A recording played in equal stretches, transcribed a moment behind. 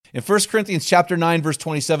In 1 Corinthians chapter 9, verse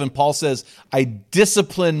 27, Paul says, I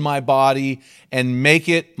discipline my body and make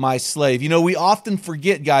it my slave. You know, we often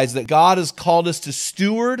forget, guys, that God has called us to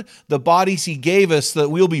steward the bodies he gave us so that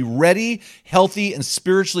we'll be ready, healthy, and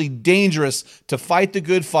spiritually dangerous to fight the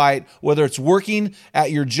good fight, whether it's working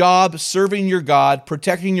at your job, serving your God,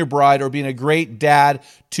 protecting your bride, or being a great dad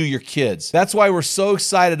to your kids. That's why we're so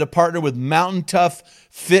excited to partner with Mountain Tough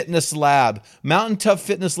Fitness Lab. Mountain Tough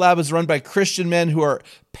Fitness Lab is run by Christian men who are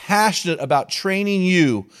passionate about training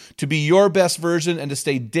you to be your best version and to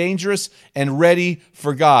stay dangerous and ready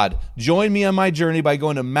for God. Join me on my journey by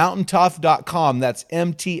going to mountaintough.com. That's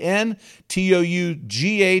MTNTOUGH,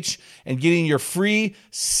 and getting your free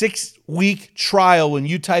 6-week trial when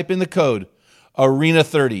you type in the code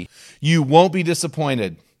ARENA30. You won't be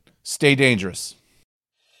disappointed. Stay dangerous.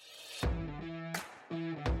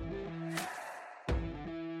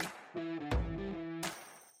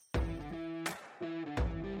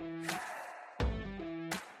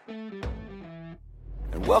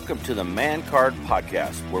 Welcome to the Man Card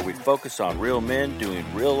Podcast, where we focus on real men doing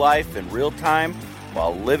real life in real time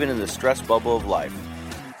while living in the stress bubble of life.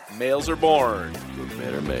 Males are born, but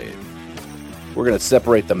men are made. We're going to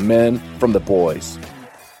separate the men from the boys.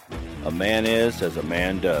 A man is as a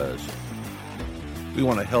man does. We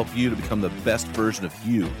want to help you to become the best version of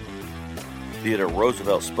you. Theodore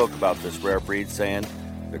Roosevelt spoke about this rare breed, saying,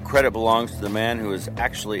 the credit belongs to the man who is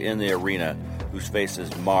actually in the arena, whose face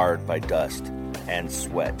is marred by dust and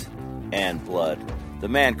sweat and blood. The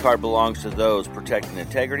man card belongs to those protecting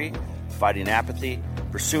integrity, fighting apathy,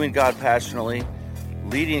 pursuing God passionately,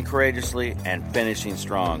 leading courageously, and finishing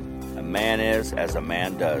strong. A man is as a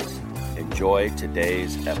man does. Enjoy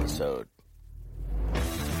today's episode.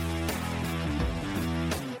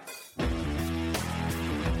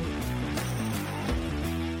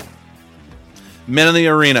 Men in the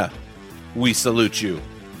arena, we salute you.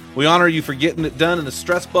 We honor you for getting it done in the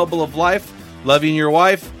stress bubble of life, loving your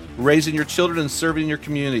wife, raising your children, and serving your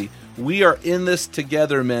community. We are in this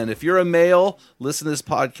together, men. If you're a male, listen to this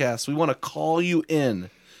podcast. We want to call you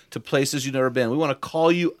in to places you've never been. We want to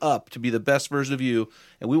call you up to be the best version of you,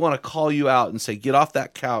 and we want to call you out and say, get off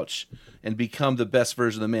that couch and become the best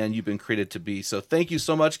version of the man you've been created to be. So thank you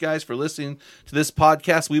so much, guys, for listening to this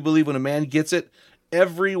podcast. We believe when a man gets it,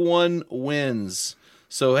 everyone wins.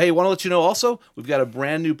 So, hey, want to let you know also, we've got a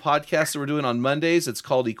brand new podcast that we're doing on Mondays. It's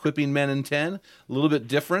called Equipping Men in 10. A little bit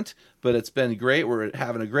different, but it's been great. We're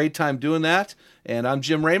having a great time doing that. And I'm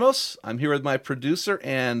Jim Ramos. I'm here with my producer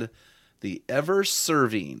and the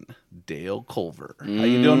ever-serving Dale Culver. How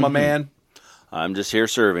you doing, my man? I'm just here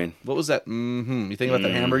serving. What was that? You think about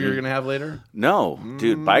that hamburger you're going to have later? No,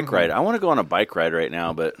 dude, bike ride. I want to go on a bike ride right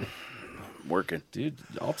now, but working. Dude,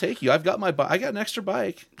 I'll take you. I've got my I got an extra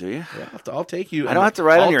bike. Do you? Yeah, I'll take you. I don't have to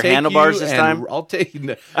ride on your handlebars this time? I'll take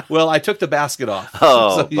you. Well, I took the basket off.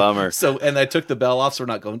 Oh, bummer. And I took the bell off, so we're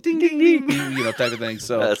not going ding, ding, ding, ding, type of thing.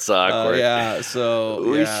 So that's awkward.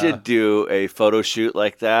 We should do a photo shoot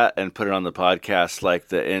like that and put it on the podcast like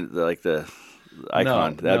the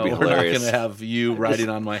icon. That'd be hilarious. We're not going to have you riding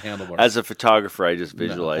on my handlebars. As a photographer, I just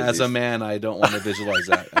visualize As a man, I don't want to visualize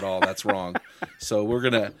that at all. That's wrong. So we're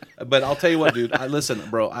going to... But I'll tell you what, dude. Listen,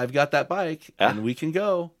 bro, I've got that bike, and we can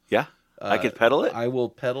go. Yeah? I could pedal it? I will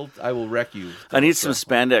pedal. I will wreck you. I need some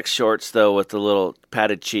spandex shorts, though, with the little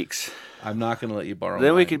padded cheeks. I'm not going to let you borrow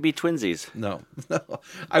Then mine. we could be twinsies. No.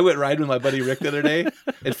 I went riding with my buddy Rick the other day.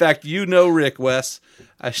 In fact, you know Rick, Wes.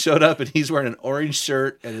 I showed up, and he's wearing an orange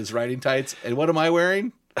shirt and his riding tights. And what am I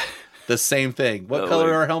wearing? The same thing. What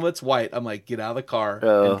color are our helmets? White. I'm like, get out of the car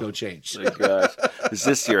and go change. My gosh. Is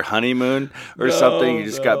this your honeymoon or something? You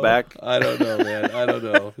just got back? I don't know, man. I don't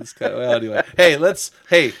know. It's kind of, well, anyway.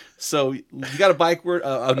 Hey, so you got a bike word?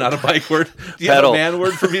 Not a bike word. Do you Pedal. have a man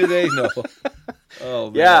word for me today? No.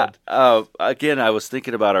 Oh, man. Yeah. Again, I was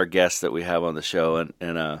thinking about our guests that we have on the show, and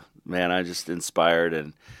man, I just inspired,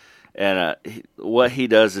 and what he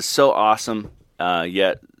does is so awesome,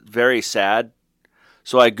 yet very sad.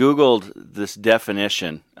 So I Googled this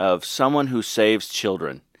definition of someone who saves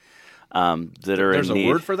children that are in need. There's a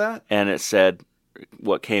word for that? And it said,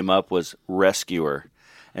 what came up was rescuer.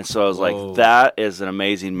 And so I was like, that is an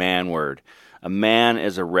amazing man word. A man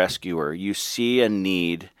is a rescuer. You see a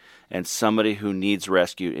need and somebody who needs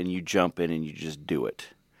rescued, and you jump in and you just do it.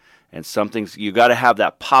 And you got to have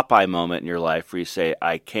that Popeye moment in your life where you say,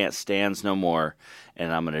 I can't stand no more,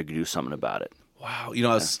 and I'm going to do something about it. Wow.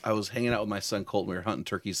 I was hanging out with my son Colton. We were hunting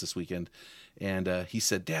turkeys this weekend, and he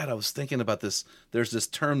said, Dad, I was thinking about this. There's this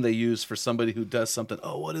term they use for somebody who does something.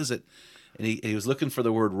 Oh, what is it? And he was looking for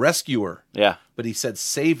the word rescuer. Yeah. But he said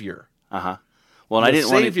savior. Uh-huh. Well, I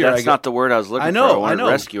didn't want to. That's not the word I was looking for. I wanted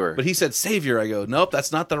rescuer. But he said savior. I go, nope,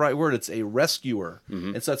 that's not the right word. It's a rescuer.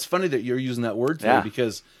 And so it's funny that you're using that word today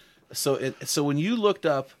because so when you looked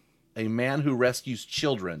up a man who rescues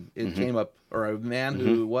children, it came up, or a man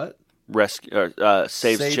who what?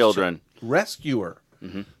 Saves children. Rescuer.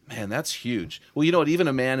 Man, that's huge. Well, you know what? Even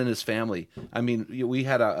a man and his family. I mean, we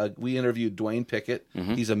interviewed Dwayne Pickett.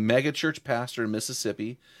 He's a mega church pastor in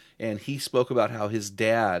Mississippi, and he spoke about how his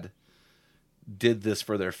dad did this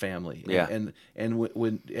for their family. Yeah. And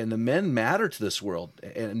the men matter to this world.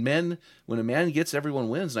 And when a man gets, everyone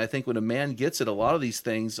wins. And I think when a man gets it, a lot of these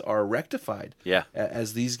things are rectified. Yeah.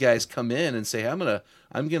 As these guys come in and say, I'm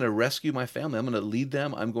gonna rescue my family. I'm gonna lead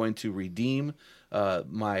them. I'm going to redeem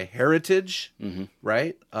my heritage,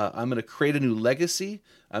 right? I'm going to create a new legacy.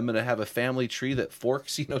 I'm going to have a family tree that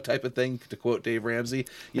forks, type of thing, to quote Dave Ramsey,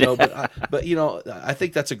 but I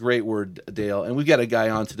think that's a great word, Dale. And we've got a guy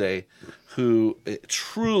on today who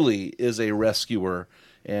truly is a rescuer.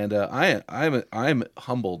 And I'm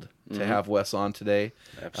humbled to have Wes on today.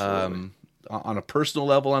 Absolutely. On a personal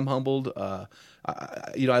level, I'm humbled. I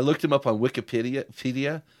looked him up on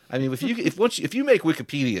Wikipedia. I mean, if you make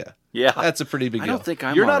Wikipedia, that's a pretty big deal. I don't think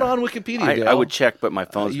You're not on Wikipedia. Dale. I would check, but my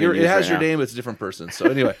phone's being used it has right your now. name. It's a different person. So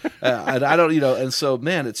anyway, I don't, and so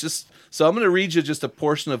man, it's just. So I'm going to read you just a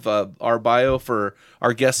portion of our bio for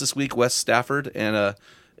our guest this week, Wes Stafford, and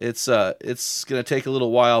it's going to take a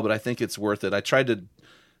little while, but I think it's worth it. I tried to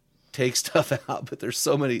take stuff out, but there's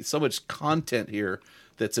so much content here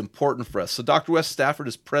that's important for us. So Dr. Wes Stafford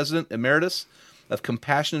is President Emeritus of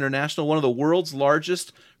Compassion International, one of the world's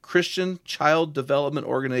largest Christian child development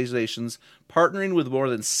organizations, partnering with more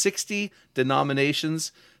than 60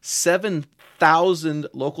 denominations, 7,000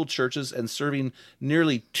 local churches, and serving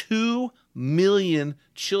nearly 2 million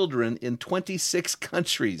children in 26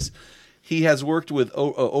 countries. He has worked with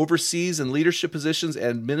overseas and leadership positions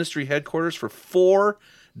and ministry headquarters for 4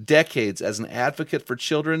 decades as an advocate for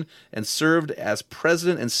children, and served as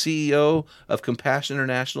president and CEO of Compassion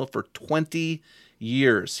International for 20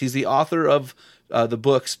 years. He's the author of the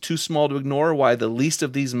books Too Small to Ignore, Why the Least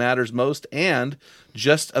of These Matters Most, and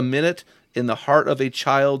Just a Minute in the Heart of a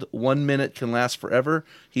Child, 1 Minute Can Last Forever.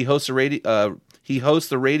 He hosts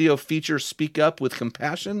the radio feature Speak Up with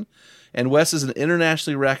Compassion. And Wes is an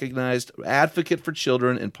internationally recognized advocate for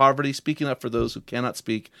children in poverty, speaking up for those who cannot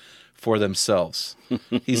speak for themselves.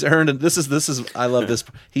 He's earned, and this is I love this.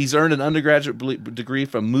 He's earned an undergraduate degree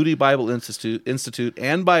from Moody Bible Institute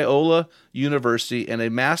and Biola University, and a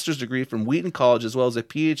master's degree from Wheaton College, as well as a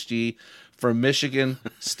PhD from Michigan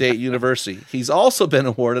State University. He's also been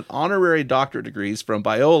awarded honorary doctorate degrees from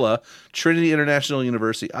Biola, Trinity International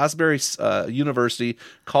University, Asbury University,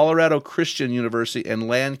 Colorado Christian University, and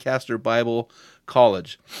Lancaster Bible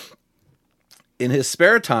College. In his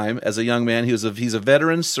spare time as a young man, he's a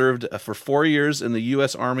veteran, served for 4 years in the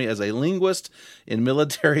U.S. Army as a linguist in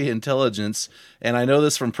military intelligence. And I know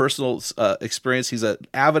this from personal experience. He's an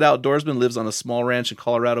avid outdoorsman, lives on a small ranch in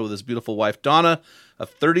Colorado with his beautiful wife, Donna, of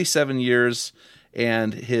 37 years,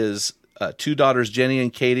 and his 2 daughters, Jenny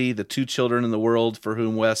and Katie, the 2 children in the world for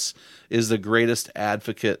whom Wes is the greatest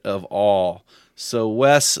advocate of all. So,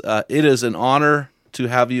 Wes, it is an honor to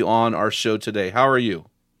have you on our show today. How are you?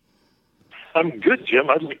 I'm good, Jim.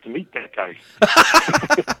 I'd like to meet that guy.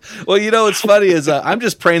 Well, what's funny is I'm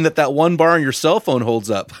just praying that one bar on your cell phone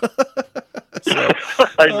holds up.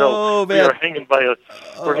 I know. Oh, man. We're hanging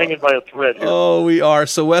by a thread here. Oh, we are.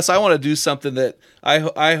 So, Wes, I want to do something that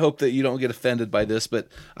I hope that you don't get offended by this, but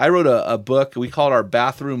I wrote a book. We call it our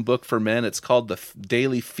bathroom book for men. It's called the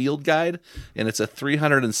Daily Field Guide, and it's a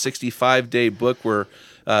 365-day book where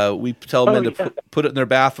we tell men to put it in their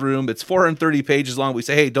bathroom. It's 430 pages long. We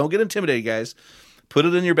say, hey, don't get intimidated, guys. Put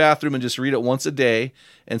it in your bathroom and just read it once a day.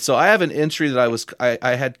 And so I have an entry that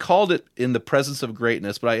I had called it In the Presence of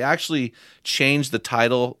Greatness, but I actually changed the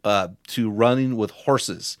title to Running with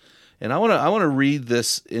Horses. And I want to read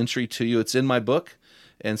this entry to you. It's in my book.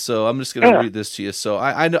 And so I'm just going to read this to you. So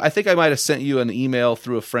I think I might have sent you an email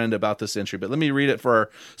through a friend about this entry, but let me read it for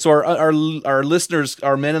our listeners,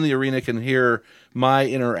 our men in the arena, can hear my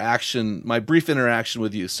brief interaction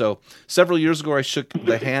with you. So several years ago, I shook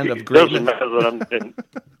the hand of greatness. It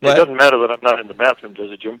doesn't matter that I'm not in the bathroom,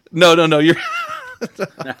 does it, Jim? No.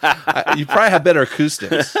 You probably have better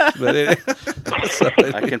acoustics. But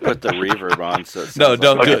I can put the reverb on. So no,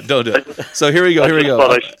 don't do it. Don't do it. So here we go. Here we go.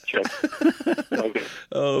 Thought I should check. Okay.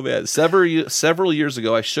 Oh man! Several years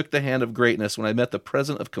ago, I shook the hand of greatness when I met the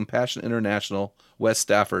president of Compassion International, Wes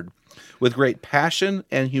Stafford. With great passion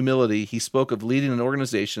and humility, he spoke of leading an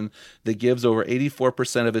organization that gives over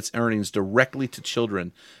 84% of its earnings directly to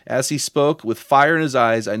children. As he spoke, with fire in his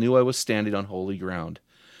eyes, I knew I was standing on holy ground.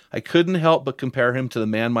 I couldn't help but compare him to the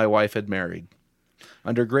man my wife had married.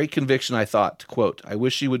 Under great conviction, I thought, quote, I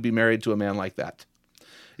wish she would be married to a man like that.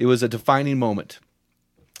 It was a defining moment.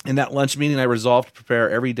 In that lunch meeting, I resolved to prepare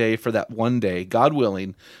every day for that one day, God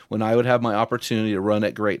willing, when I would have my opportunity to run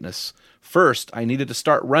at greatness. First, I needed to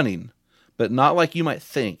start running, but not like you might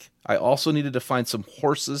think. I also needed to find some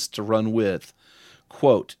horses to run with.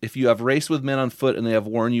 Quote, if you have raced with men on foot and they have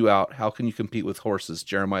worn you out, how can you compete with horses?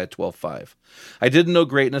 Jeremiah 12:5. I didn't know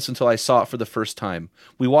greatness until I saw it for the first time.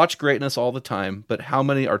 We watch greatness all the time, but how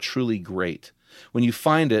many are truly great? When you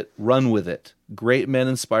find it, run with it. Great men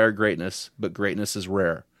inspire greatness, but greatness is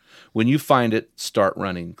rare. When you find it, start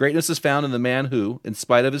running. Greatness is found in the man who, in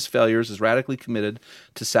spite of his failures, is radically committed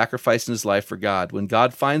to sacrificing his life for God. When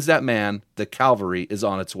God finds that man, the Calvary is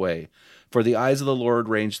on its way. For the eyes of the Lord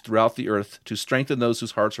range throughout the earth to strengthen those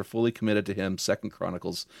whose hearts are fully committed to him. 2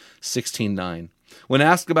 Chronicles 16:9. When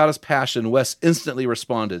asked about his passion, Wes instantly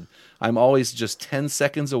responded, I'm always just 10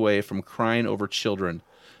 seconds away from crying over children.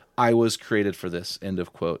 I was created for this. End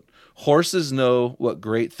of quote. Horses know what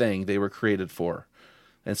great thing they were created for.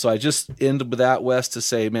 And so I just end with that, Wes, to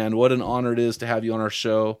say, man, what an honor it is to have you on our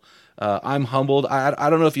show. I'm humbled. I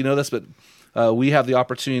don't know if you know this, but we have the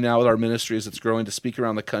opportunity now with our ministry as it's growing to speak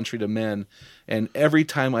around the country to men. And every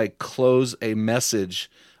time I close a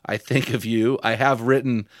message, I think of you. I have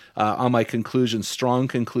written on my conclusion, strong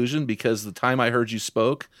conclusion, because the time I heard you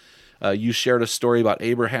spoke, you shared a story about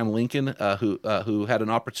Abraham Lincoln, who had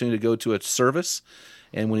an opportunity to go to a service.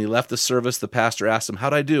 And when he left the service, the pastor asked him,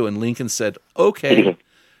 how'd I do? And Lincoln said, okay,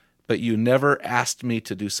 but you never asked me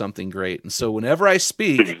to do something great. And so whenever I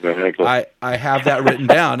speak, Exactly. I have that written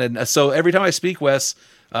down. And so every time I speak, Wes,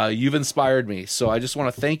 you've inspired me. So I just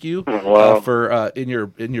want to thank you for in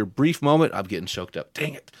your brief moment. I'm getting choked up.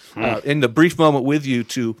 Dang it! In the brief moment with you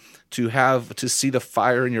to see the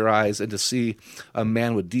fire in your eyes and to see a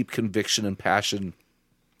man with deep conviction and passion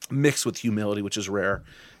mixed with humility, which is rare.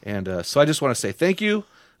 And so I just want to say thank you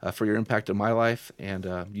for your impact on my life. And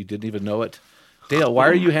you didn't even know it. Dale, why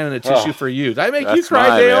are you handing a tissue for you? Did I make you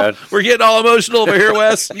cry, Dale? Man. We're getting all emotional over here,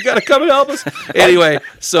 Wes. You got to come and help us. Anyway,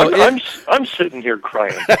 so I'm sitting here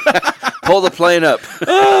crying. Pull the plane up.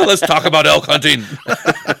 let's talk about elk hunting.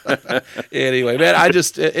 Anyway, man, I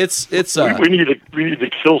just it's we need to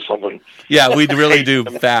kill someone. yeah, we really do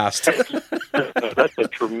fast. That's a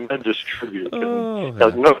tremendous tribute. Oh,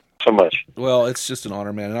 No, so much. Well, it's just an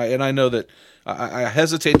honor, man, and I know that I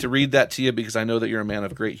hesitate to read that to you because I know that you're a man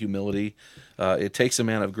of great humility. It takes a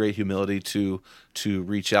man of great humility to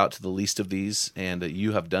reach out to the least of these, and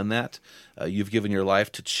you have done that. You've given your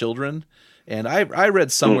life to children, and I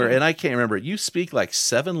read somewhere, and I can't remember. You speak like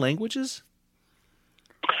 7 languages?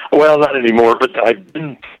 Well, not anymore, but I've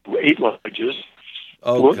been to 8 languages.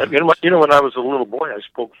 Oh, Well, when I was a little boy, I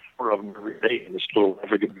spoke 4 of them every day in this little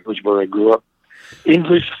African village where I grew up.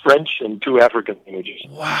 English, French, and 2 African languages.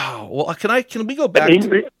 wow. Well, can we go back?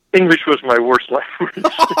 English was my worst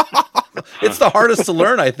language. It's the hardest to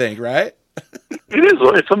learn, I think, right? It is.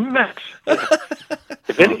 It's a mess.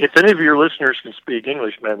 If any of your listeners can speak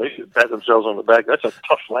English, man, they should pat themselves on the back. That's a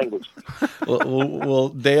tough language. Well,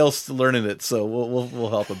 Dale's learning it, so we'll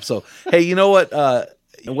help him. So, hey, you know what,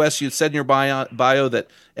 Wes? You said in your bio that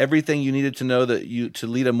everything you needed to know to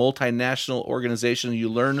lead a multinational organization, you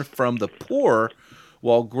learned from the poor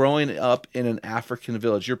while growing up in an African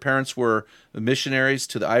village. Your parents were missionaries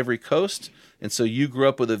to the Ivory Coast, and so you grew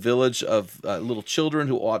up with a village of little children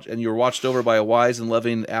and you were watched over by a wise and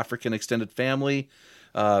loving African extended family.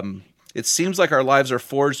 It seems like our lives are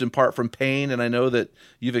forged in part from pain, and I know that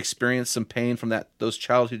you've experienced some pain from those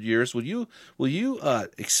childhood years. Will you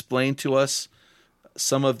explain to us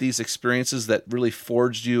some of these experiences that really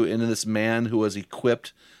forged you into this man who was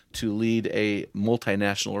equipped to lead a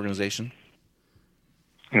multinational organization?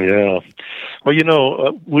 Yeah.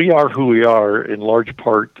 Well, we are who we are in large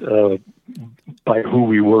part by who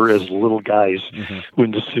we were as little guys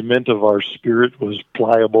when the cement of our spirit was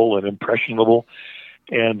pliable and impressionable.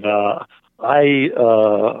 And I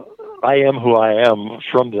am who I am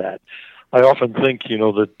from that. I often think,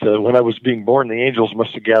 that when I was being born, the angels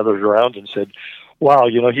must have gathered around and said, wow,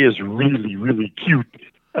 he is really, really cute.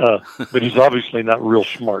 but he's obviously not real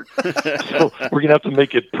smart. So we're going to have to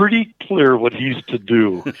make it pretty clear what he's to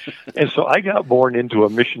do. And so I got born into a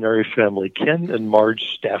missionary family. Ken and Marge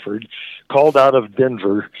Stafford called out of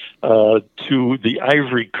Denver to the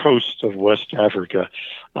Ivory Coast of West Africa.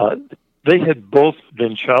 They had both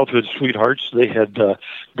been childhood sweethearts. They had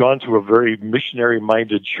gone to a very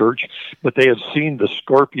missionary-minded church, but they had seen the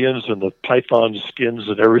scorpions and the python skins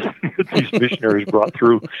and everything that these missionaries brought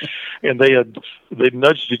through, and they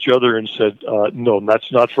nudged each other and said, "No,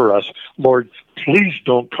 that's not for us. Lord, please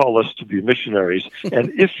don't call us to be missionaries,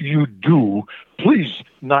 and if you do, please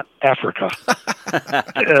not Africa."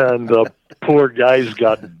 And the poor guys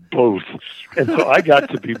got both, and so I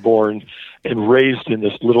got to be born and raised in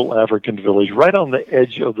this little African village right on the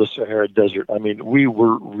edge of the Sahara Desert. I mean, we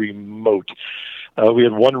were remote. We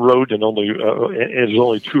had one road and there's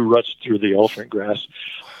only two ruts through the elephant grass.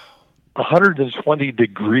 120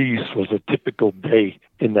 degrees was a typical day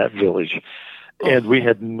in that village, and we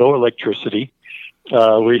had no electricity.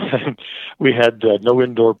 We had no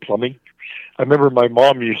indoor plumbing. I remember my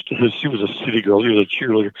mom she was a city girl, she was a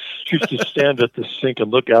cheerleader. She used to stand at the sink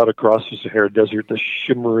and look out across the Sahara Desert, the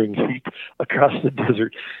shimmering heat across the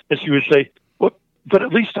desert. And she would say, "Well, but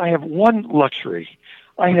at least I have one luxury.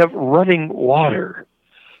 I have running water.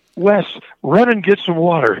 Wes, run and get some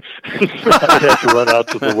water." I'd have to run out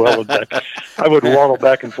to the well and back. I would waddle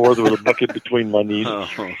back and forth with a bucket between my knees.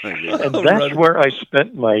 And that's where I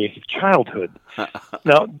spent my childhood.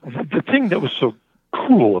 Now, the thing that was so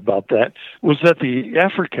cool about that was that the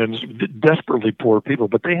Africans, desperately poor people,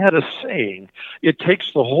 but they had a saying: it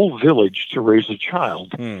takes the whole village to raise a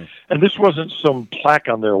child. And this wasn't some plaque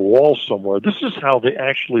on their wall somewhere. This is how they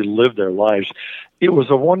actually lived their lives. It was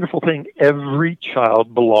a wonderful thing. Every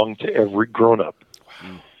child belonged to every grown-up.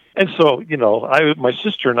 And so, my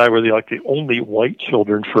sister and I were the only white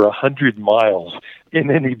children for 100 miles in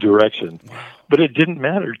any direction. But it didn't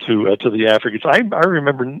matter to the Africans. I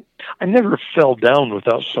remember I never fell down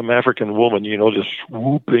without some African woman, just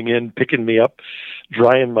swooping in, picking me up,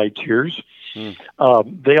 drying my tears.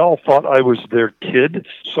 They all thought I was their kid,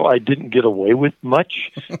 so I didn't get away with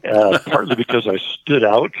much, partly because I stood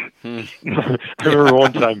out. I remember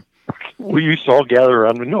one time, we used to all gather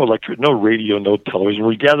around, no radio, no television.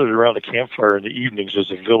 We gathered around a campfire in the evenings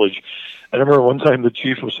as a village. I remember one time the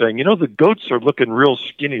chief was saying, the goats are looking real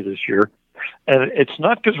skinny this year. And it's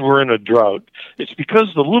not because we're in a drought. It's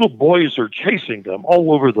because the little boys are chasing them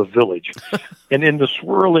all over the village. And in the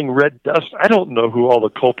swirling red dust, I don't know who all the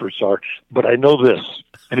culprits are, but I know this.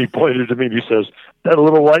 And he pointed to me and he says, "That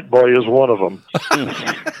little white boy is one of them."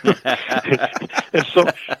 And so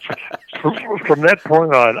from that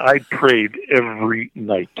point on, I prayed every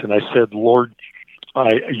night. And I said, "Lord,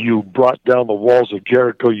 you brought down the walls of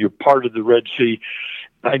Jericho. You parted the Red Sea.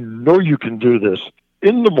 I know you can do this.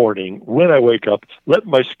 In the morning, when I wake up, let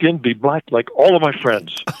my skin be black like all of my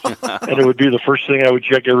friends." And it would be the first thing I would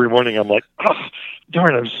check every morning. I'm like, "Oh,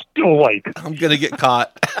 darn, I'm still white. I'm going to get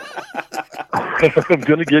caught." I'm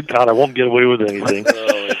going to get caught. I won't get away with anything."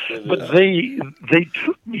 But they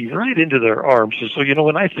took me right into their arms. And so,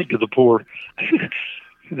 when I think of the poor,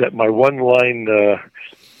 that my one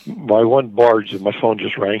barge, and my phone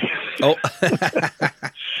just rang.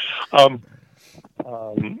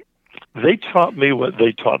 They taught me what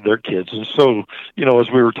they taught their kids. And so,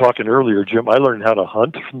 as we were talking earlier, Jim, I learned how to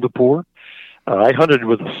hunt from the poor. I hunted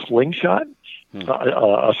with a slingshot,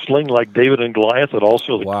 a sling like David and Goliath, and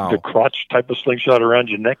also the crotch type of slingshot around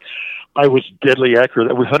your neck. I was deadly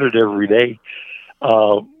accurate. We hunted every day.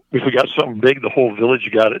 If we got something big, the whole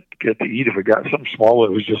village got to eat. If we got something small,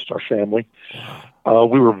 it was just our family.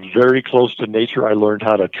 We were very close to nature. I learned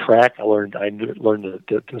how to track. I learned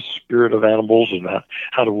the spirit of animals and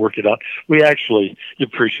how to work it out. We actually, you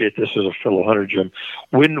appreciate this as a fellow hunter, Jim.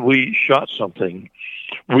 When we shot something,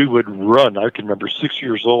 we would run. I can remember 6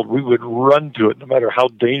 years old. We would run to it, no matter how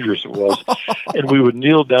dangerous it was, and we would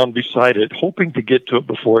kneel down beside it, hoping to get to it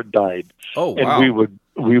before it died. Oh, wow. And we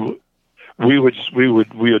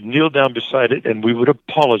would kneel down beside it, and we would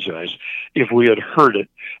apologize if we had hurt it,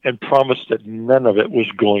 and promise that none of it was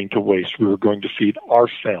going to waste. We were going to feed our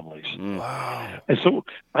families. Wow. And so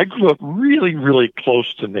I grew up really, really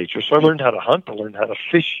close to nature. So I learned how to hunt. I learned how to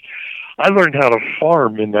fish. I learned how to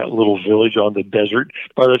farm in that little village on the desert.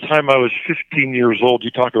 By the time I was 15 years old,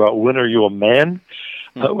 you talk about when are you a man?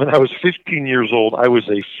 When I was 15 years old, I was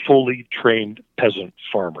a fully trained peasant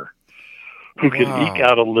farmer who could eke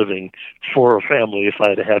out a living for a family if I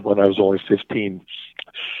had had when I was only 15.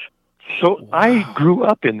 So I grew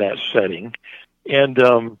up in that setting, and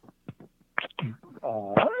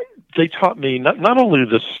they taught me not only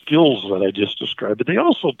the skills that I just described, but they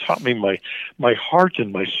also taught me my heart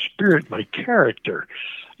and my spirit, my character.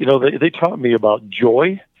 You know, they taught me about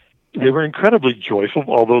joy. They were incredibly joyful,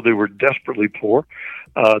 although they were desperately poor.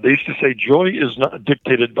 They used to say, joy is not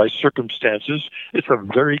dictated by circumstances. It's a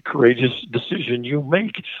very courageous decision you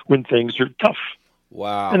make when things are tough.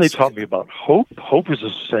 Wow. And they taught me about hope. Hope is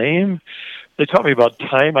the same. They taught me about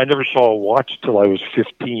time. I never saw a watch till I was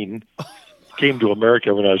 15. Came to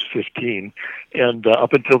America when I was 15. And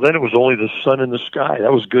up until then, it was only the sun in the sky.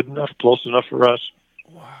 That was good enough, close enough for us.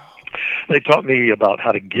 Wow. They taught me about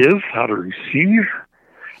how to give, how to receive.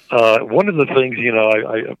 One of the things, you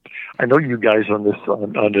know, I know you guys on this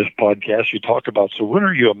podcast, you talk about, so when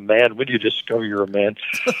are you a man? When do you discover you're a man?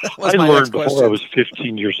 I learned before I was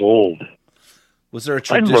 15 years old. Was there a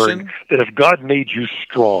tradition? I learned that if God made you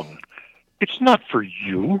strong, it's not for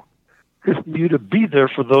you. It's for you to be there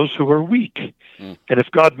for those who are weak. And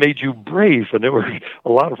if God made you brave, and there were a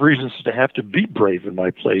lot of reasons to have to be brave in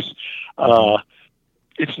my place,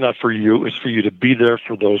 it's not for you. It's for you to be there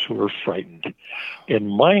for those who are frightened. And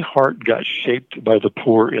my heart got shaped by the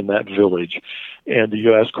poor in that village. And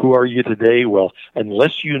you ask, who are you today? Well,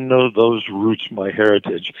 unless you know those roots, my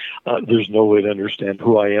heritage, there's no way to understand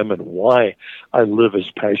who I am and why I live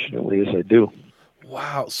as passionately as I do.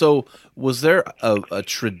 Wow. So was there a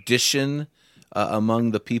tradition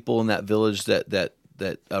among the people in that village that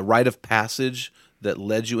a rite of passage that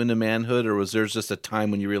led you into manhood, or was there just a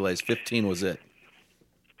time when you realized 15 was it?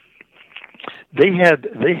 They had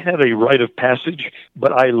a rite of passage,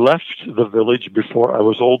 but I left the village before I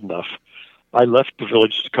was old enough. I left the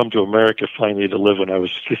village to come to America finally to live when I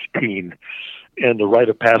was 15, and the rite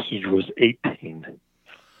of passage was 18.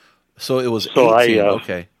 So it was 18,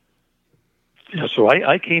 okay. Yeah, so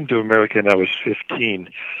I came to America and I was 15.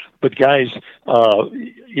 But guys,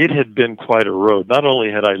 it had been quite a road. Not only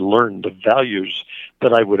had I learned the values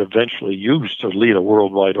that I would eventually use to lead a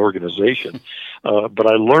worldwide organization, but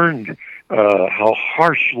I learned how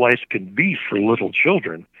harsh life can be for little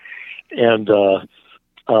children. And,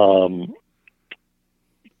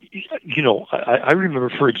 you know, I remember,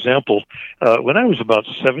 for example, when I was about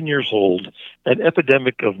 7 years old, an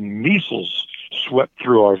epidemic of measles swept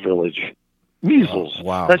through our village. Measles. Oh,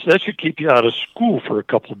 wow. That should keep you out of school for a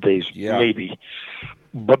couple of days, maybe.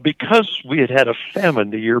 But because we had a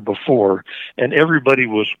famine the year before and everybody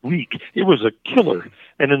was weak, it was a killer.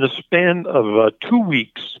 And in the span of 2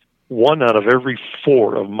 weeks, 1 out of every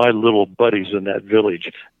 4 of my little buddies in that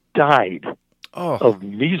village died of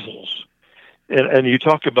measles. And you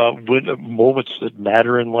talk about moments that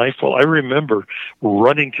matter in life. Well, I remember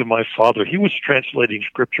running to my father. He was translating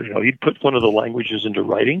scripture. You know, he'd put one of the languages into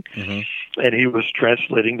writing, and he was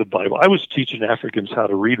translating the Bible. I was teaching Africans how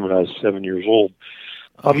to read when I was 7 years old.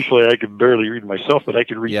 Obviously, I could barely read myself, but I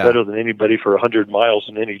could read better than anybody for 100 miles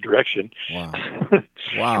in any direction. Wow.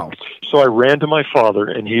 Wow. So I ran to my father,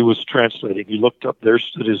 and he was translating. He looked up. There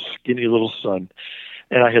stood his skinny little son.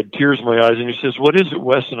 And I had tears in my eyes, and he says, "What is it,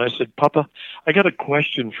 Wes?" And I said, "Papa, I got a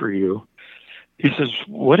question for you." He says,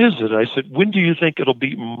 "What is it?" I said, "When do you think it'll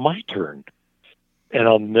be my turn?" And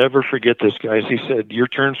I'll never forget this, guys. He said, "Your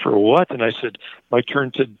turn for what?" And I said, "My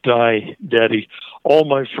turn to die, Daddy. All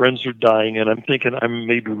my friends are dying, and I'm thinking I'm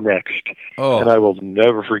maybe next." And I will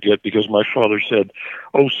never forget, because my father said,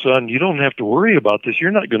 "Oh, son, you don't have to worry about this.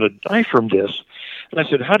 You're not going to die from this." And I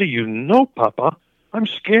said, "How do you know, Papa? I'm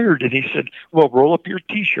scared." And he said, "Well, roll up your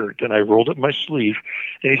T-shirt." And I rolled up my sleeve.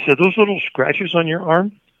 And he said, "Those little scratches on your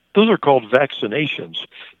arm, those are called vaccinations.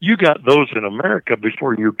 You got those in America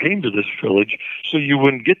before you came to this village, so you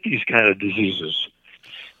wouldn't get these kind of diseases."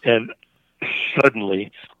 And suddenly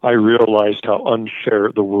I realized how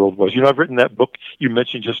unfair the world was. You know, I've written that book you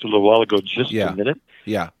mentioned just a little while ago, Just a Minute.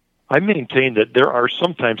 Yeah. I maintain that there are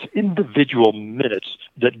sometimes individual minutes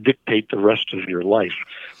that dictate the rest of your life.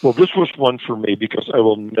 Well, this was one for me, because I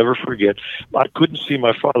will never forget. I couldn't see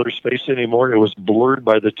my father's face anymore. It was blurred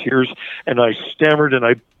by the tears, and I stammered, and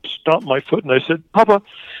I stomped my foot, and I said, "Papa,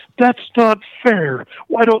 that's not fair.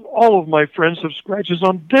 Why don't all of my friends have scratches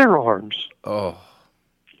on their arms?"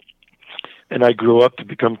 And I grew up to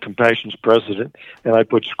become Compassion's president, and I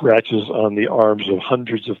put scratches on the arms of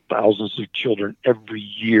hundreds of thousands of children every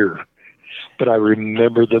year. But I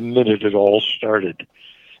remember the minute it all started.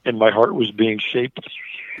 and my heart was being shaped.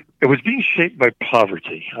 It was being shaped by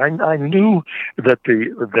poverty. I knew that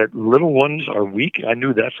that little ones are weak. I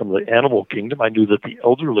knew that from the animal kingdom. I knew that the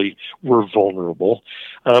elderly were vulnerable.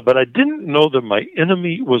 But I didn't know that my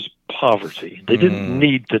enemy was poverty. They didn't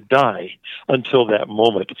need to die until that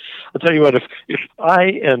moment. I'll tell you what, if I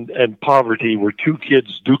and poverty were two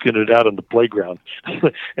kids duking it out on the playground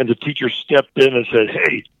and the teacher stepped in and said,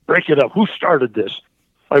 "Hey, break it up. Who started this?"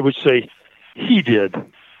 I would say, "He did."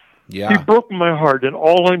 Yeah. He broke my heart, and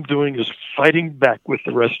all I'm doing is fighting back with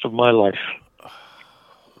the rest of my life.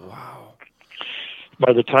 Wow.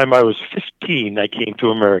 By the time I was 15, I came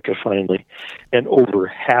to America finally, and over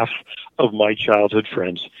half of my childhood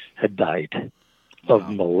friends had died of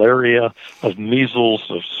malaria, of measles,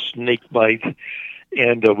 of snake bite.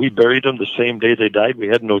 And we buried them the same day they died. We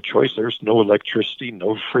had no choice. There's no electricity,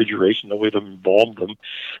 no refrigeration, no way to embalm them.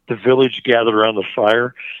 The village gathered around the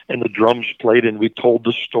fire, and the drums played, and we told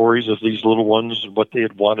the stories of these little ones and what they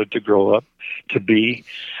had wanted to grow up to be.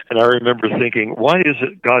 And I remember thinking, why is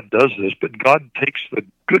it God does this, but God takes the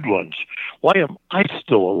good ones? Why am I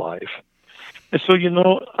still alive? And so,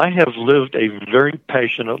 I have lived a very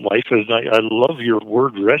passionate life, and I love your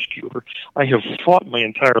word, rescuer. I have fought my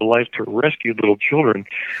entire life to rescue little children,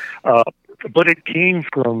 but it came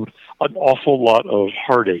from an awful lot of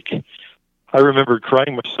heartache. I remember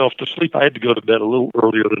crying myself to sleep. I had to go to bed a little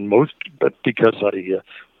earlier than most, but because I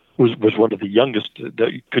was one of the youngest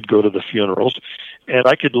that could go to the funerals, and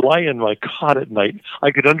I could lie in my cot at night.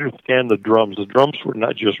 I could understand the drums. The drums were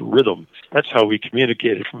not just rhythm. That's how we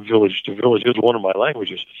communicated from village to village. It was one of my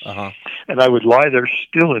languages. Uh-huh. And I would lie there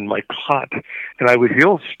still in my cot, and I would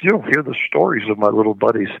still hear the stories of my little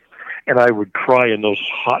buddies. And I would cry in those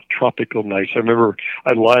hot tropical nights. I remember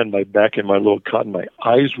I'd lie on my back in my little cot, and my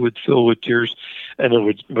eyes would fill with tears, and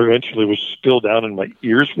eventually would spill down, and my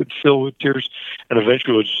ears would fill with tears, and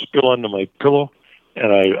eventually would spill onto my pillow.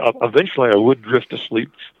 And eventually I would drift to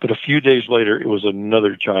sleep. But a few days later, it was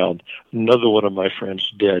another child, another one of my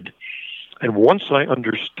friends dead. And once I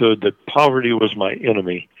understood that poverty was my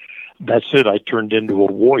enemy, that's it. I turned into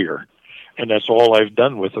a warrior. And that's all I've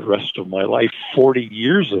done with the rest of my life. 40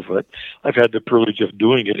 years of it. I've had the privilege of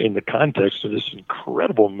doing it in the context of this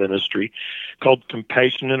incredible ministry called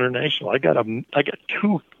Compassion International. I got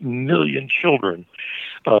 2 million children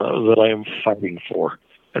that I am fighting for,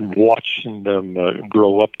 and watching them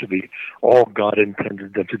grow up to be all God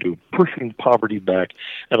intended them to do, pushing poverty back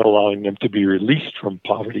and allowing them to be released from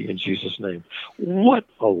poverty in Jesus' name. What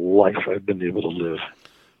a life I've been able to live.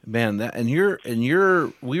 Man,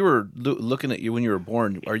 we were looking at you when you were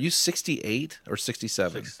born. Are you 68 or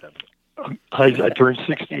 67? 67. I turned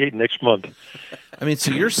 68 next month. I mean, so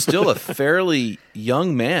you're still a fairly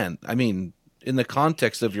young man. I mean, in the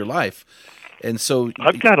context of your life. And so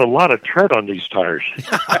I've got a lot of tread on these tires.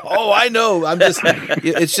 Oh, I know.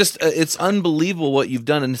 It's unbelievable what you've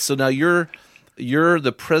done. And so now you're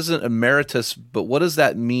the president emeritus, but what does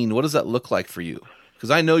that mean? What does that look like for you? Because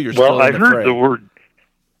I know you're still in the fray. The word.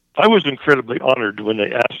 I was incredibly honored when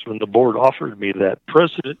the board offered me that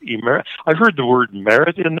president emerit. I heard the word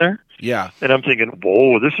merit in there. Yeah. And I'm thinking,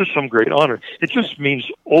 whoa, this is some great honor. It just means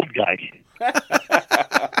old guy.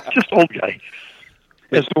 Just old guy.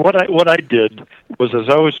 And so what I did was, as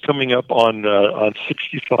I was coming up on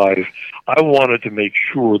 65, I wanted to make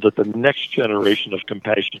sure that the next generation of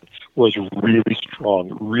Compassion was really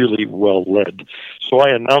strong, really well led. So I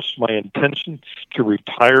announced my intention to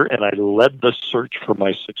retire, and I led the search for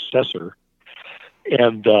my successor.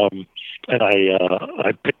 And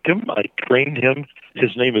I picked him. I trained him.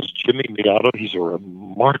 His name is Jimmy Miato. He's a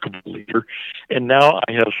remarkable leader. And now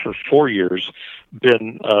I have, for 4 years,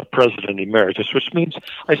 been president emeritus, which means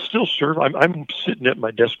I still serve. I'm sitting at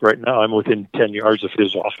my desk right now. I'm within 10 yards of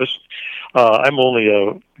his office. I'm only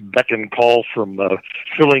a beck and call from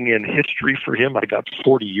filling in history for him. I got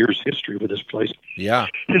 40 years history with this place. Yeah.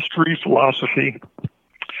 History, philosophy.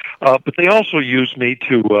 But they also use me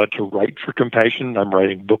to write for Compassion. I'm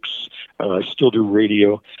writing books. I still do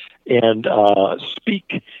radio and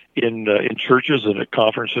speak in churches and at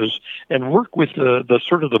conferences, and work with the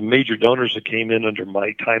sort of the major donors that came in under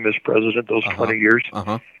my time as president those 20 years.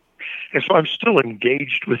 Uh-huh. And so I'm still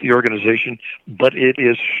engaged with the organization, but it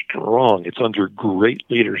is strong. It's under great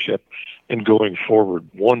leadership and going forward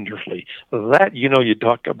wonderfully. That, you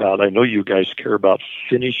talk about, I know you guys care about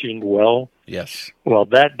finishing well. Yes. Well,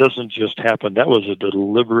 that doesn't just happen. That was a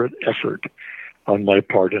deliberate effort on my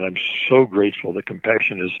part, and I'm so grateful that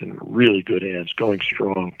Compassion is in really good hands, going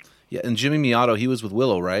strong. Yeah, and Jimmy Miato, he was with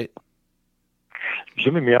Willow, right?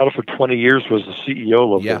 Jimmy Miato for 20 years was the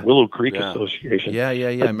CEO of the Willow Creek Association. Yeah.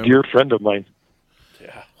 A dear friend of mine.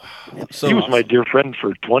 Yeah. So he was my dear friend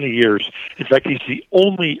for 20 years. In fact, he's the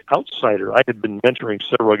only outsider. I had been mentoring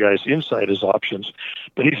several guys inside as options,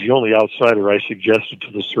 but he's the only outsider I suggested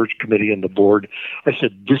to the search committee and the board. I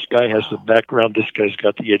said, this guy has the background. This guy's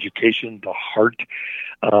got the education, the heart.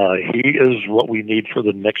 He is what we need for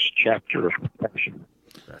the next chapter of compassion.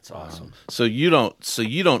 That's awesome. So you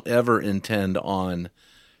don't ever intend on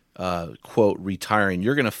quote retiring.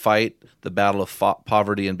 You're going to fight the battle of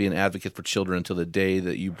poverty and be an advocate for children until the day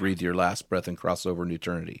that you breathe your last breath and cross over into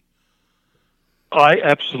eternity. I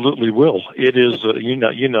absolutely will. It is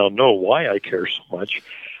you now know why I care so much.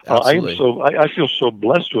 I feel so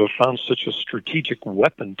blessed to have found such a strategic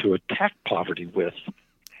weapon to attack poverty with.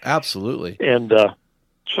 Absolutely. And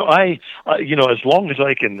so I as long as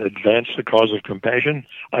I can advance the cause of compassion,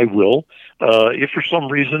 I will. If for some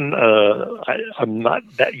reason I'm not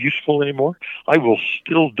that useful anymore, I will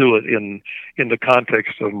still do it in the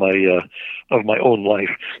context of my own life.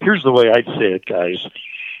 Here's the way I'd say it, guys.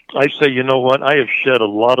 I say, you know what? I have shed a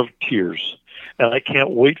lot of tears, and I can't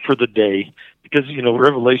wait for the day, because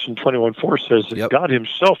Revelation 21:4 says that God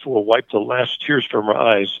Himself will wipe the last tears from our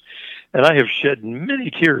eyes, and I have shed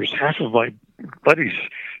many tears. Half of my buddies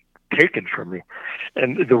taken from me.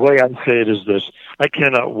 And the way I say it is this: I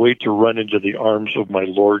cannot wait to run into the arms of my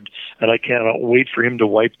Lord, and I cannot wait for Him to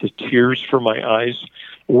wipe the tears from my eyes.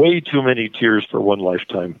 Way too many tears for one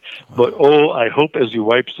lifetime. But I hope as He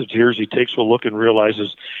wipes the tears, He takes a look and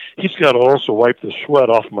realizes He's got to also wipe the sweat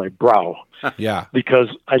off my brow. Yeah. Because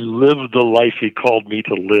I lived the life He called me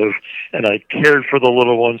to live, and I cared for the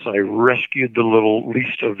little ones. I rescued the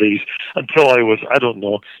least of these until I was,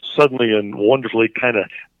 suddenly and wonderfully kind of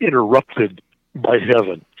interrupted by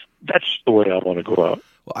heaven. That's the way I want to go out.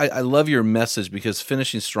 Well, I love your message, because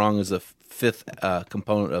finishing strong is a fifth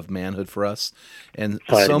component of manhood for us. And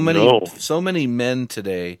so many men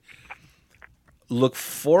today look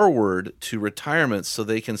forward to retirement so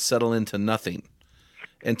they can settle into nothing.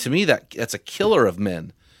 And to me, that's a killer of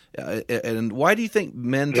men. And why do you think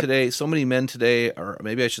so many men today, or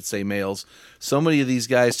maybe I should say males, so many of these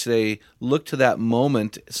guys today look to that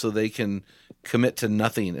moment so they can commit to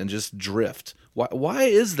nothing and just drift? Why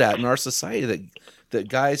is that in our society that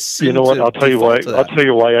guys seem You know what? to I'll tell you why. default to I'll that? tell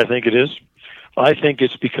you why I think it is. I think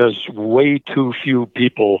it's because way too few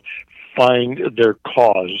people find their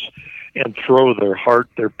cause and throw their heart,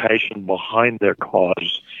 their passion behind their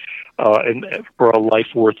cause. And for a life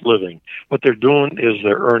worth living. What they're doing is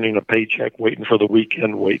they're earning a paycheck, waiting for the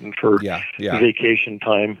weekend, waiting for vacation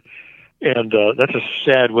time. And that's a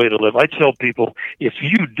sad way to live. I tell people, if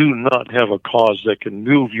you do not have a cause that can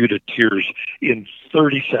move you to tears in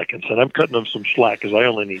 30 seconds, and I'm cutting them some slack because I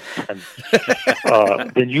only need 10,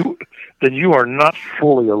 then you are not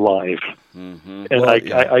fully alive. Mm-hmm. And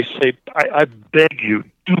I say, I beg you,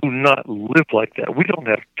 do not live like that. We don't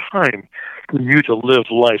have time for you to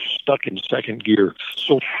live life stuck in second gear.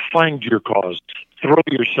 So find your cause. Throw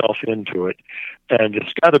yourself into it, and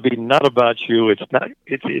it's got to be not about you. It's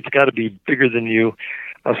got to be bigger than you.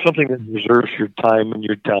 Something that deserves your time and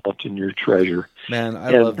your talent and your treasure. Man,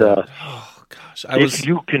 I love that. Oh gosh, if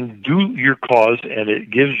you can do your cause and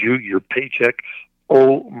it gives you your paycheck,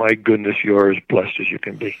 oh my goodness, you're as blessed as you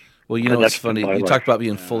can be. Well, it's funny. You talked about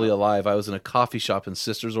being fully alive. I was in a coffee shop in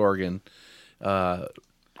Sisters, Oregon,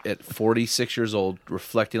 at 46 years old,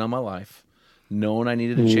 reflecting on my life, knowing I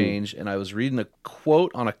needed to change, and I was reading a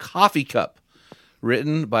quote on a coffee cup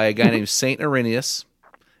written by a guy named Saint Irenaeus,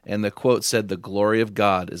 and the quote said, "The glory of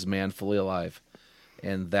God is man fully alive."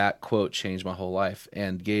 And that quote changed my whole life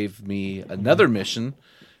and gave me another mission.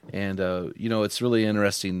 And, it's really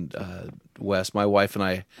interesting, Wes. My wife and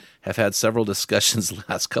I have had several discussions the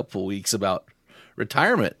last couple of weeks about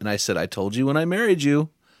retirement. And I said, I told you when I married you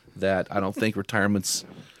that I don't think retirement's,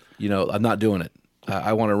 I'm not doing it.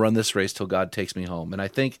 I want to run this race till God takes me home. And I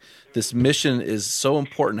think this mission is so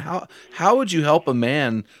important. How would you help a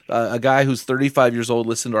man, a guy who's 35 years old,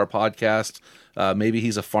 listen to our podcast? Maybe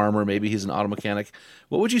he's a farmer, maybe he's an auto mechanic.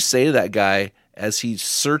 What would you say to that guy as he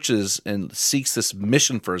searches and seeks this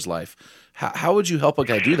mission for his life? How would you help a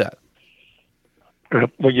guy do that?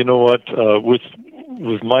 Well, you know what?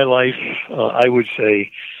 With my life, I would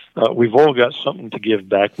say we've all got something to give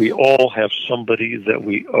back. We all have somebody that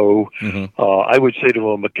we owe. Mm-hmm. I would say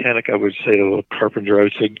to a mechanic, I would say to a carpenter, I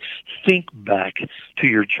would say, think back to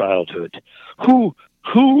your childhood. Who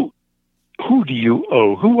who do you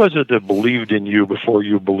owe? Who was it that believed in you before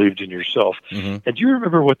you believed in yourself? Mm-hmm. And do you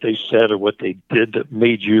remember what they said or what they did that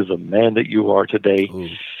made you the man that you are today? Ooh,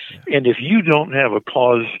 yeah. And if you don't have a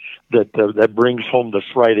cause that brings home the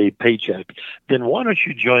Friday paycheck, then why don't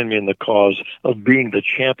you join me in the cause of being the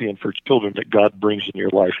champion for children that God brings in your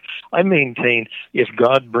life? I maintain if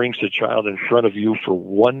God brings a child in front of you for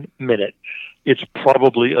 1 minute, it's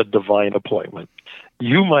probably a divine appointment.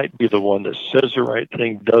 You might be the one that says the right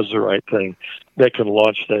thing, does the right thing, that can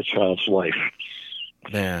launch that child's life.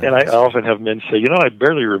 Man. And I often have men say, I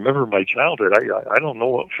barely remember my childhood. I don't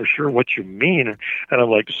know for sure what you mean. And I'm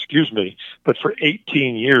like, excuse me, but for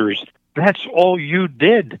 18 years, that's all you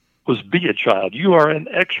did was be a child. You are an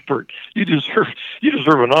expert. You deserve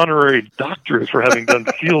an honorary doctorate for having done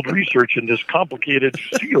field research in this complicated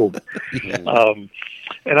field.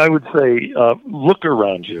 And I would say, look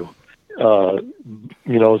around you.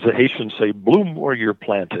 As the Haitians say, bloom where you're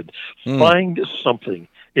planted. Find something.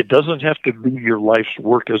 It doesn't have to be your life's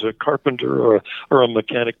work as a carpenter or a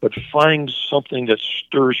mechanic, but find something that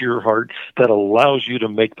stirs your heart, that allows you to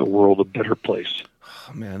make the world a better place.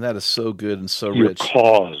 Oh, man, that is so good and so Your rich.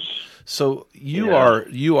 Cause. So you are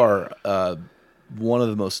one of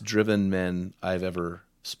the most driven men I've ever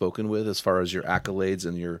spoken with, as far as your accolades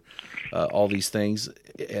and your all these things.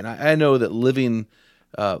 And I know that living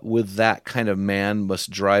with that kind of man must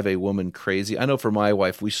drive a woman crazy. I know for my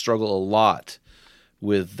wife, we struggle a lot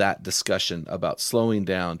with that discussion about slowing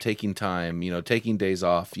down, taking time, taking days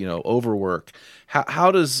off, overwork.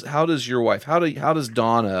 How does your wife, how does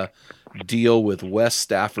Donna deal with Wes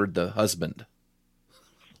Stafford, the husband?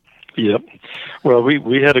 Yep. Well,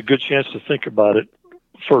 we had a good chance to think about it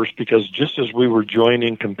first, because just as we were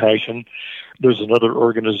joining Compassion, there's another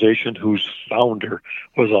organization whose founder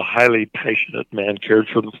was a highly passionate man, cared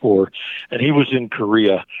for the poor, and he was in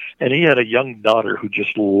Korea, and he had a young daughter who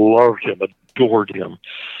just loved him, adored him,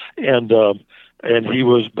 and he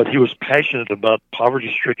was passionate about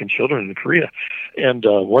poverty-stricken children in Korea. And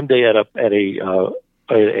one day at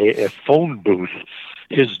a phone booth,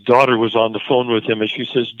 his daughter was on the phone with him, and she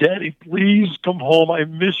says, "Daddy, please come home. I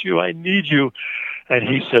miss you. I need you." And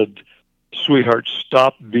he said, "Sweetheart,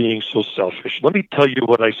 stop being so selfish. Let me tell you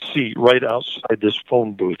what I see right outside this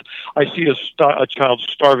phone booth. I see a child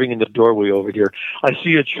starving in the doorway over here. I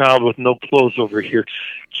see a child with no clothes over here.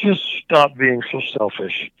 Just stop being so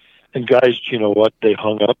selfish." And guys, you know what? They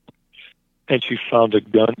hung up, and she found a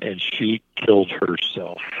gun, and she killed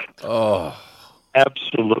herself. Oh.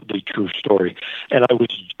 Absolutely true story. And I was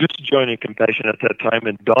just joining Compassion at that time,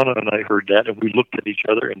 and Donna and I heard that, and we looked at each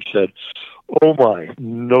other and said, "Oh my,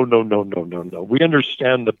 no. We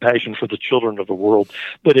understand the passion for the children of the world,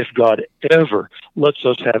 but if God ever lets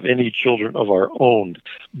us have any children of our own,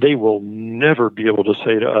 they will never be able to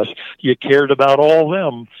say to us, 'You cared about all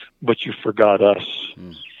them, but you forgot us.'"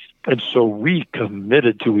 And so we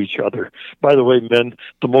committed to each other. By the way, men,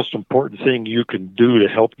 the most important thing you can do to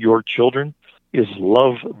help your children is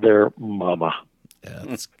love their mama.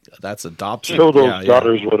 Yeah, that's adoption. Show those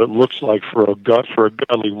daughters what it looks like for a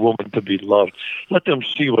godly woman to be loved. Let them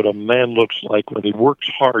see what a man looks like when he works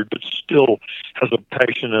hard but still has a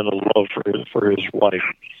passion and a love for his wife.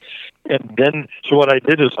 And then, so what I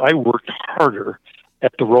did is I worked harder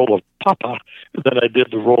at the role of papa than I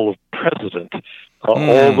did the role of president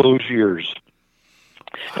all those years.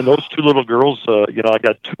 And those two little girls, I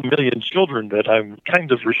got 2 million children that I'm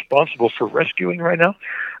kind of responsible for rescuing right now,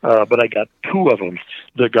 but I got 2 of them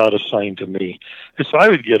that got assigned to me. And so I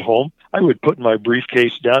would get home, I would put my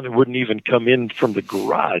briefcase down and wouldn't even come in from the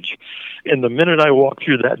garage. And the minute I walked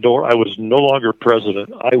through that door, I was no longer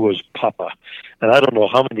president. I was papa. And I don't know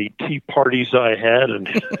how many tea parties I had and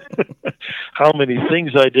how many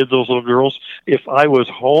things I did those little girls. If I was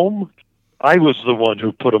home, I was the one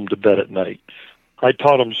who put them to bed at night. I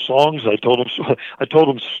taught them songs. I told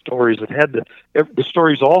them stories. The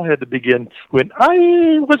stories all had to begin when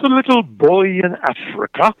I was a little boy in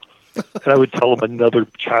Africa, and I would tell them another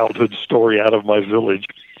childhood story out of my village.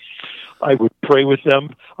 I would pray with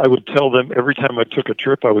them. I would tell them every time I took a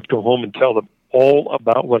trip, I would go home and tell them all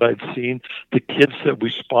about what I'd seen. The kids that we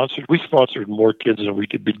sponsored more kids than we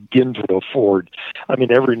could begin to afford. I mean,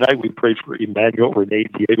 every night we prayed for Emmanuel, Renee,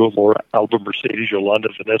 Diego, Laura, Alba, Mercedes, Yolanda,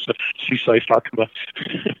 Vanessa, Cisai, Fatima.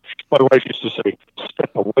 My wife used to say,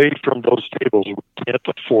 "Step away from those tables. We can't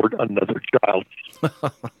afford another child."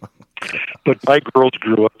 But my girls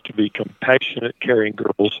grew up to be compassionate, caring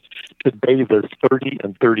girls. Today they're 30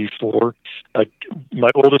 and 34. My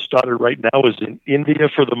oldest daughter right now is in India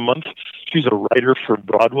for the month. She's a writer for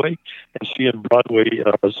Broadway, and she and Broadway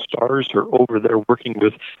stars are over there working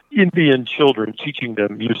with Indian children, teaching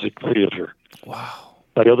them music theater. Wow.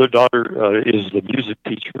 My other daughter is the music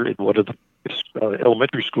teacher in one of the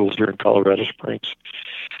elementary schools here in Colorado Springs.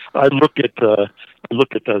 I look at the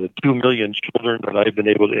 2 million children that I've been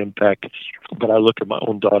able to impact, but I look at my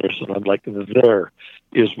own daughters and I'm like, there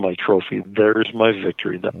is my trophy. There is my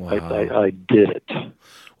victory. That Wow. I did it.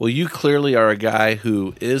 Well, you clearly are a guy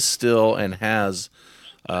who is still and has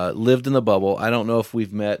lived in the bubble. I don't know if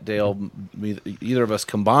we've met, Dale, either of us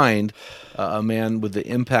combined, a man with the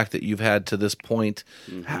impact that you've had to this point.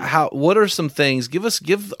 Mm-hmm. What are some things?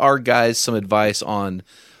 Give our guys some advice on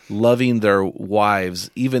loving their wives,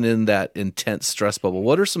 even in that intense stress bubble.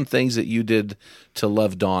 What are some things that you did to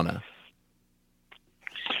love Donna?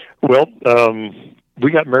 Well,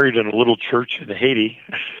 we got married in a little church in Haiti.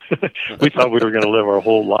 We thought we were going to live our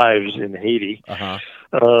whole lives in Haiti.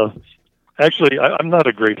 Uh-huh. Actually, I'm not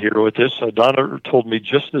a great hero at this. Donna told me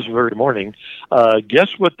just this very morning,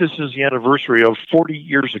 guess what this is the anniversary of 40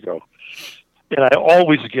 years ago? And I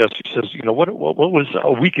always guess, she says, what was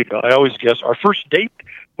a week ago? I always guess our first date.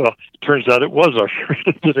 Well, it turns out it was our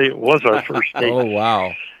first date. Oh,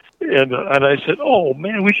 wow. And I said, "Oh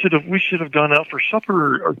man, we should have gone out for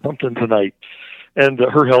supper or something tonight." And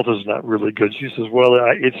her health is not really good. She says, "Well,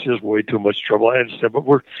 it's just way too much trouble." I understand,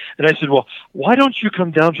 and I said, "Well, why don't you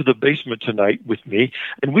come down to the basement tonight with me,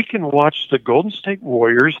 and we can watch the Golden State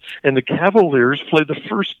Warriors and the Cavaliers play the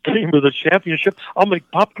first game of the championship. I'll make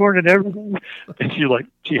popcorn and everything." And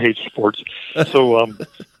she hates sports, so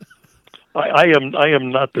I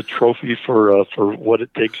am not the trophy for what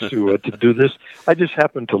it takes to do this. I just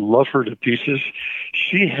happen to love her to pieces.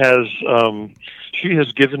 She has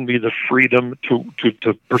given me the freedom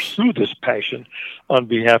to pursue this passion on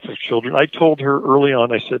behalf of children. I told her early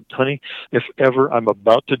on, I said, "Honey, if ever I'm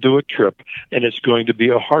about to do a trip and it's going to be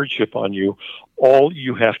a hardship on you, all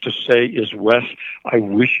you have to say is, 'Wes, I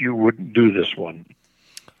wish you wouldn't do this one.'"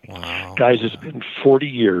 Wow. Guys, it's been 40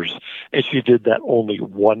 years, and she did that only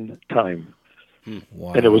one time.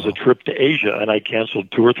 Wow. And it was a trip to Asia, and I canceled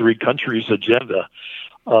 2 or 3 countries' agenda.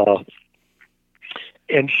 And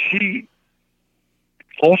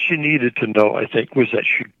all she needed to know, I think, was that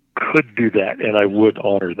she could do that, and I would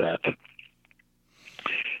honor that.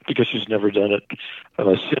 Because she's never done it.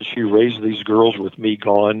 Since she raised these girls with me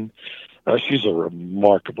gone, she's a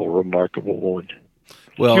remarkable, remarkable woman.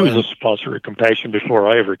 Well, she was a sponsor of Compassion before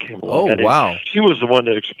I ever came along. Oh, wow. She was the one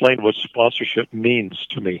that explained what sponsorship means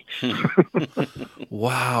to me.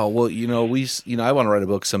 Wow. Well, I want to write a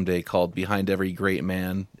book someday called "Behind Every Great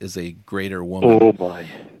Man is a Greater Woman." Oh, my.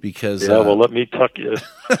 Because well, let me tuck you.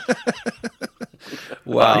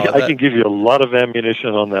 Wow. I can give you a lot of ammunition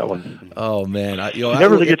on that one. Oh, man. She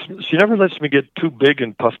never lets me get too big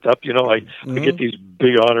and puffed up. I get these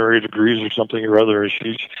big honorary degrees or something or other,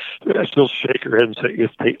 and I still shake her head and say,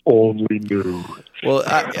 "If they only knew." Well,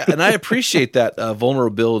 I appreciate that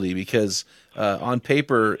vulnerability because on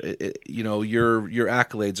paper, your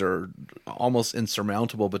accolades are almost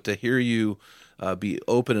insurmountable. But to hear you be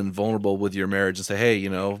open and vulnerable with your marriage and say, "Hey,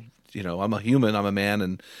 I'm a human, I'm a man,"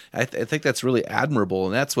 and I think that's really admirable.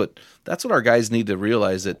 And that's what our guys need to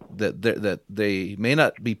realize, that they may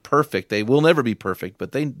not be perfect, they will never be perfect,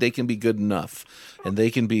 but they can be good enough, and they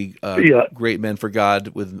can be great men for God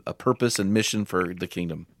with a purpose and mission for the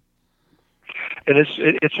kingdom. And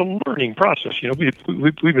it's a learning process.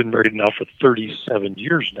 We've been married now for 37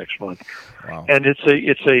 years next month. Wow. And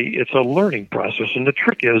it's a learning process. And the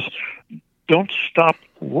trick is, don't stop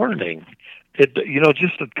learning.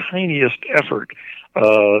 Just the tiniest effort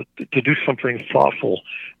to do something thoughtful,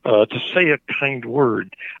 to say a kind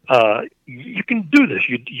word. You can do this.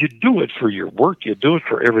 You do it for your work. You do it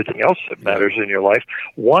for everything else that matters in your life.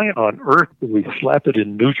 Why on earth do we slap it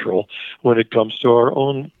in neutral when it comes to our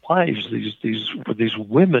own lives? These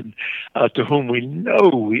women to whom we know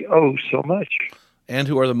we owe so much, and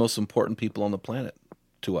who are the most important people on the planet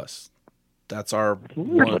to us. That's our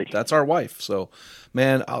wife. So,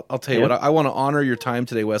 man, I'll tell you what, I want to honor your time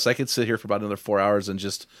today, Wes. I could sit here for about another 4 hours and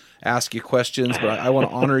just ask you questions, but I want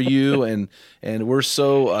to honor you, and we're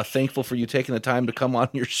so thankful for you taking the time to come on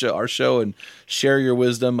our show and share your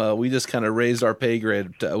wisdom. We just kind of raised our pay grade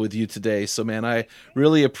with you today. So, man, I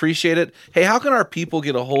really appreciate it. Hey, how can our people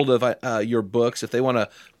get a hold of your books? If they want to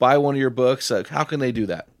buy one of your books, how can they do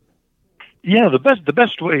that? Yeah, the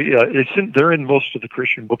best way they're in most of the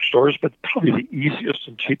Christian bookstores, but probably the easiest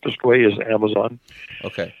and cheapest way is Amazon.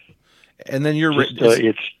 Okay, and then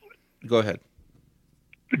go ahead.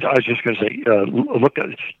 I was just going to say, look,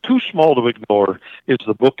 Too Small to Ignore is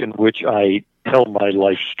the book in which I tell my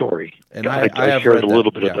life story. And I have shared read a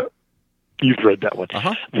little that, bit of that. You've read that one.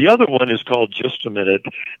 Uh-huh. The other one is called Just a Minute,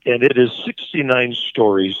 and it is 69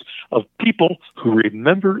 stories of people who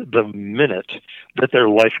remember the minute that their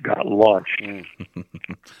life got launched. In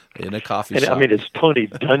a coffee And shop. I mean, it's Tony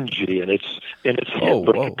Dungy, and it's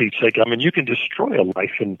Hitler, whoa. for Pete's sake. I mean, you can destroy a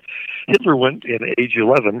life. And Hitler went in age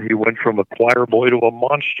 11. He went from a choir boy to a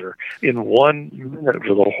monster in 1 minute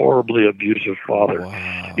with a horribly abusive father.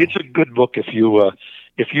 Wow. It's a good book if you.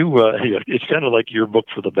 It's kind of like your book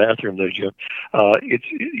for the bathroom there, Jim.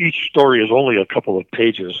 Each story is only a couple of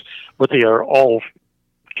pages, but they are all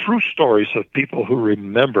true stories of people who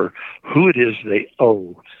remember who it is they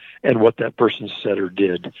owe and what that person said or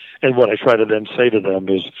did. And what I try to then say to them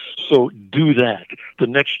is, so do that. The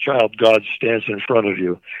next child God stands in front of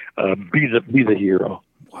you. Be the hero.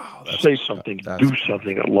 Wow. Say something. Do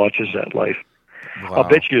something that launches that life. Wow. I'll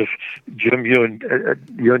bet you if Jim, you and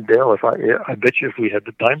Dale, I bet you if we had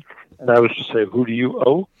the time, and I was to say, who do you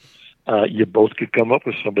owe? You both could come up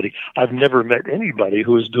with somebody. I've never met anybody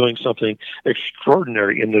who is doing something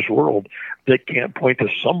extraordinary in this world that can't point to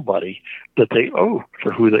somebody that they owe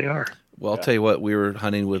for who they are. Well, I'll tell you what,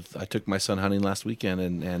 I took my son hunting last weekend,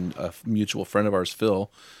 and a mutual friend of ours,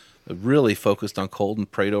 Phil, really focused on Colton,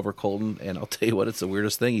 prayed over Colton, and I'll tell you what, it's the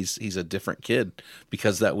weirdest thing. He's a different kid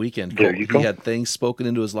because that weekend he had things spoken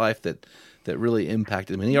into his life that really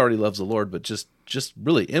impacted him, and he already loves the Lord, but just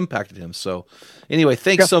really impacted him. So anyway,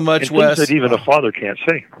 thanks so much, and Wes. Things that even a father can't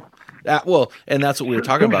say. Well, and that's what we were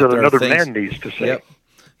talking Things about. that There another are things, man needs to say. Yep.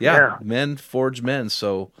 Yeah, Yeah. men forge men.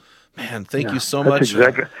 So, man, thank you so That's much.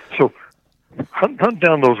 Exactly. So hunt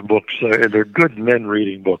down those books. They're good men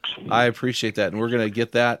reading books. I appreciate that, and we're going to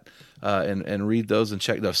get that and read those and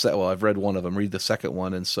check those. Well, I've read one of them. Read the second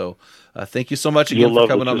one, and so thank you so much again for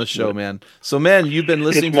coming on the show, man. So, man, you've been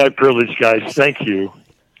listening. It's my privilege, guys. Thank you.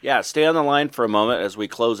 Yeah, stay on the line for a moment as we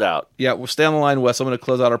close out. Yeah, we'll stay on the line, Wes. I'm going to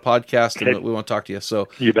close out our podcast, Okay. and we want to talk to you. So,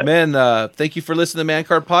 You bet. man, thank you for listening to the Man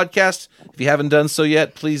Card Podcast. If you haven't done so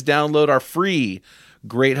yet, please download our free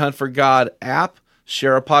Great Hunt for God app.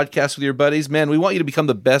 Share our podcast with your buddies. Man, we want you to become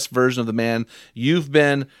the best version of the man you've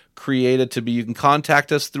been created to be. You can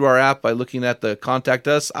contact us through our app by looking at the Contact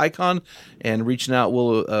Us icon and reaching out.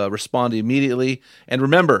 We'll respond immediately. And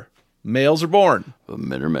remember, males are born, But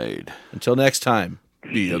men are made. Until next time,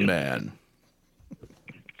 be a man.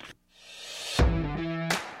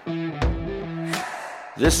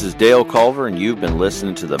 This is Dale Culver, and you've been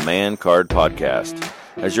listening to the Man Card Podcast.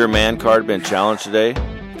 Has your man card been challenged today?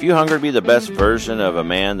 If you're hungry to be the best version of a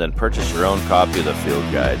man, then purchase your own copy of the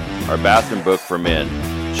Field Guide, our bathroom book for men.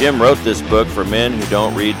 Jim wrote this book for men who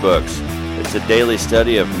don't read books. It's a daily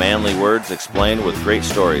study of manly words explained with great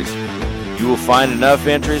stories. You will find enough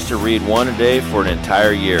entries to read one a day for an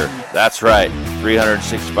entire year. That's right,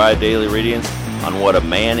 365 daily readings on what a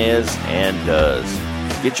man is and does.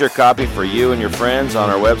 Get your copy for you and your friends on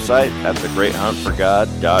our website at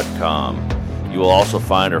thegreathuntforgod.com. You will also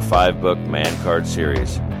find our 5-book Man Card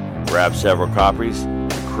series. Grab several copies,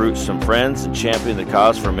 recruit some friends, and champion the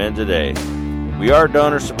cause for men today. We are a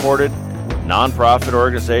donor-supported, nonprofit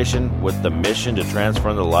organization with the mission to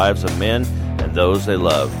transform the lives of men and those they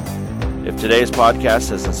love. If today's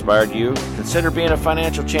podcast has inspired you, consider being a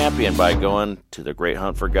financial champion by going to The Great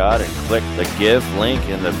Hunt for God and click the Give link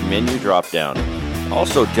in the menu drop-down.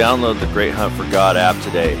 Also, download the Great Hunt for God app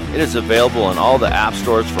today. It is available in all the app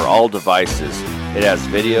stores for all devices. It has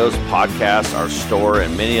videos, podcasts, our store,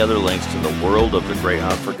 and many other links to the world of the Great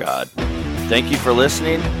Hunt for God. Thank you for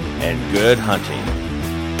listening, and good hunting.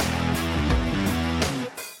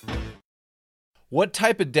 What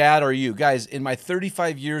type of dad are you? Guys, in my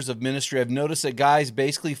 35 years of ministry, I've noticed that guys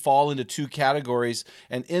basically fall into 2 categories.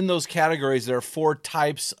 And in those categories, there are 4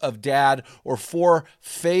 types of dad, or 4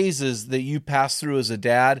 phases that you pass through as a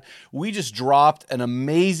dad. We just dropped an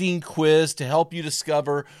amazing quiz to help you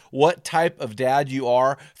discover what type of dad you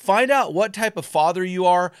are. Find out what type of father you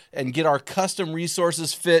are and get our custom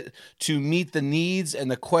resources fit to meet the needs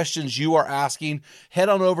and the questions you are asking. Head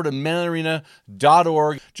on over to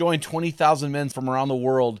menarena.org. Join 20,000 men from around the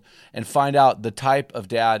world and find out the type of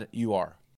dad you are.